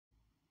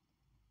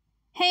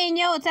Hey,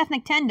 yo, it's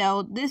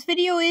Ethnictendo. This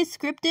video is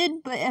scripted,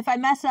 but if I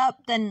mess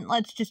up, then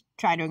let's just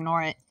try to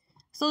ignore it.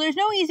 So there's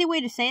no easy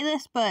way to say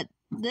this, but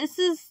this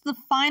is the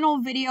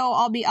final video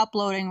I'll be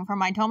uploading for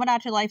my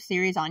Tomodachi Life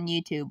series on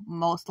YouTube,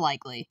 most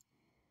likely.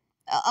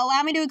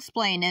 Allow me to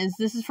explain, as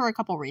this is for a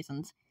couple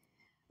reasons.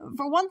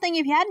 For one thing,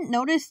 if you hadn't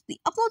noticed, the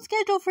upload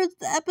schedule for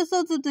the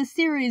episodes of this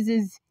series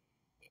is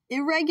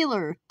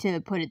irregular, to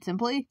put it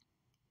simply.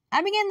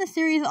 I began the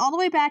series all the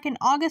way back in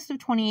August of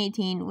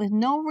 2018 with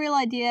no real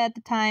idea at the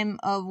time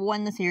of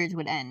when the series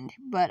would end,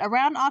 but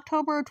around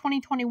October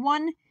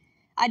 2021,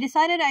 I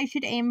decided I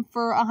should aim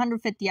for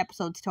 150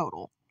 episodes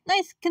total.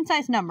 Nice,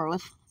 concise number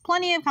with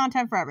plenty of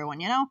content for everyone,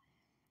 you know?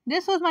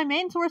 This was my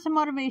main source of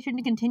motivation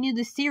to continue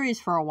this series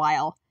for a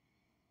while,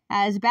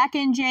 as back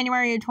in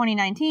January of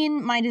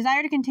 2019, my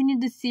desire to continue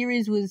this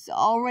series was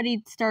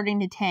already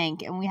starting to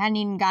tank, and we hadn't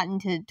even gotten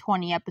to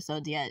 20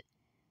 episodes yet.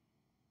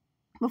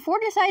 Before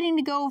deciding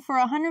to go for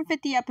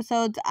 150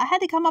 episodes, I had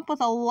to come up with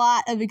a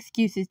lot of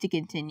excuses to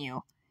continue.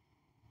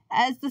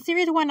 As the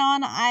series went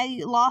on,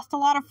 I lost a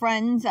lot of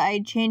friends. I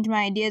changed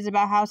my ideas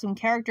about how some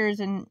characters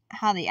and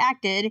how they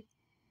acted,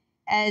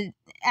 as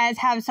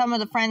have some of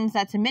the friends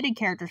that submitted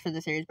characters for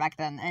the series back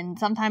then. And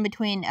sometime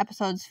between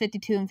episodes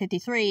 52 and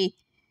 53,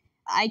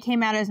 I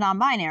came out as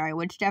non-binary,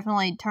 which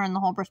definitely turned the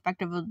whole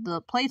perspective of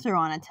the playthrough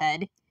on its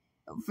head.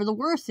 For the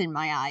worse in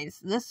my eyes.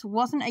 This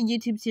wasn't a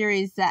YouTube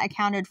series that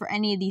accounted for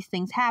any of these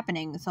things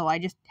happening, so I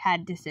just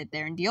had to sit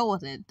there and deal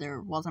with it. There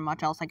wasn't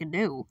much else I could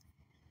do.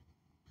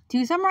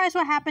 To summarize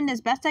what happened as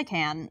best I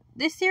can,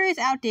 this series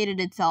outdated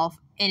itself,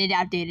 and it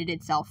outdated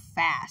itself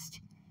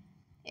fast.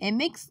 It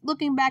makes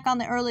looking back on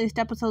the earliest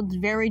episodes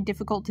very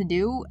difficult to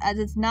do, as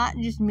it's not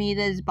just me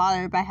that is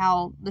bothered by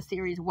how the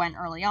series went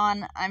early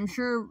on. I'm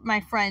sure my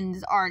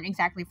friends aren't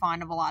exactly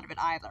fond of a lot of it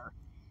either.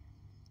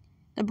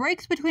 The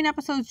breaks between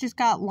episodes just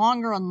got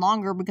longer and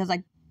longer because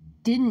I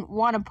didn't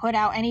want to put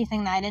out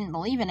anything that I didn't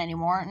believe in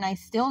anymore, and I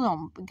still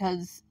don't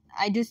because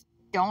I just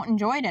don't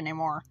enjoy it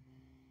anymore.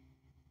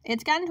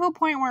 It's gotten to a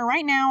point where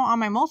right now, on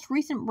my most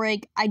recent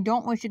break, I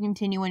don't wish to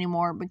continue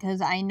anymore because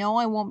I know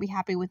I won't be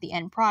happy with the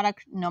end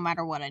product no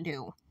matter what I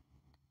do.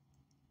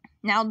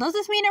 Now, does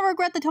this mean I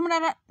regret the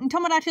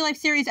Tomodachi Life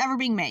series ever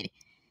being made?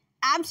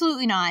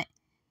 Absolutely not.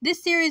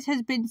 This series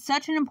has been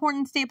such an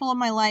important staple of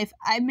my life.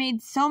 I've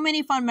made so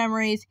many fun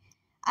memories.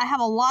 I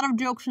have a lot of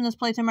jokes from this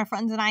playthrough my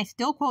friends and I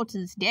still quote to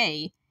this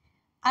day.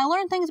 I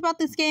learned things about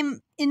this game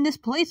in this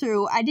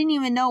playthrough I didn't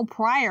even know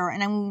prior,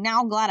 and I'm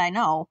now glad I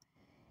know.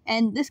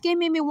 And this game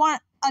made me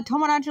want a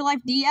Tomodachi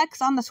Life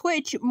DX on the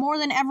Switch more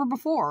than ever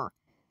before.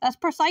 That's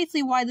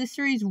precisely why this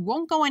series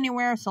won't go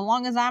anywhere so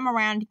long as I'm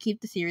around to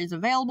keep the series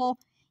available.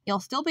 You'll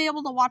still be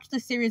able to watch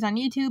this series on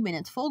YouTube in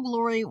its full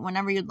glory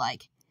whenever you'd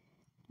like.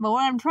 But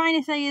what I'm trying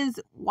to say is,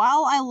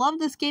 while I love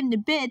this game to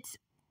bits,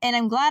 and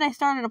I'm glad I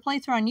started a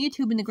playthrough on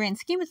YouTube in the grand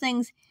scheme of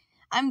things,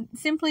 I'm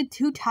simply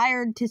too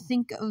tired to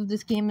think of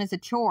this game as a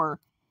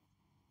chore,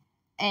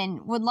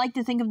 and would like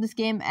to think of this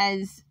game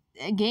as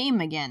a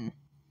game again.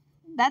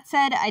 That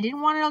said, I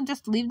didn't want to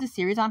just leave the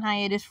series on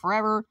hiatus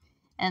forever,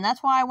 and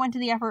that's why I went to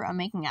the effort of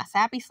making a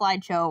sappy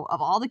slideshow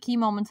of all the key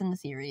moments in the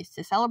series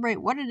to celebrate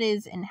what it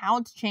is and how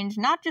it's changed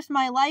not just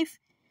my life,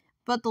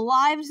 but the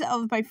lives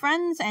of my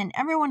friends and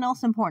everyone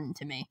else important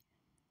to me.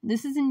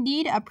 This is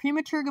indeed a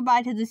premature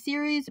goodbye to the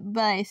series,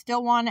 but I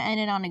still want to end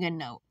it on a good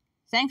note.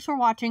 Thanks for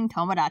watching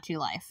Tomodachi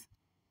Life.